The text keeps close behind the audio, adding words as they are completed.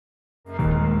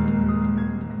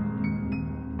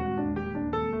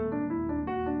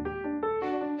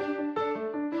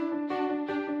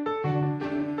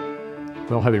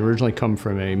Well, having originally come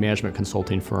from a management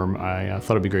consulting firm, I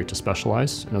thought it'd be great to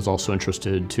specialize, and I was also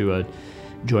interested to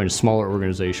join a smaller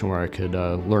organization where I could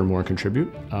learn more and contribute.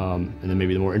 And then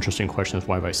maybe the more interesting question is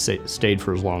why have I stayed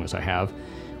for as long as I have,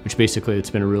 which basically it's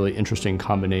been a really interesting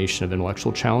combination of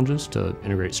intellectual challenges to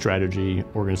integrate strategy,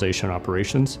 organization, and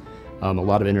operations. A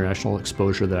lot of international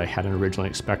exposure that I hadn't originally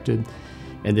expected.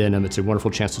 And then it's a wonderful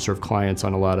chance to serve clients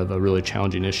on a lot of really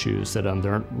challenging issues that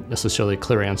there aren't necessarily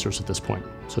clear answers at this point.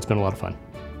 So it's been a lot of fun.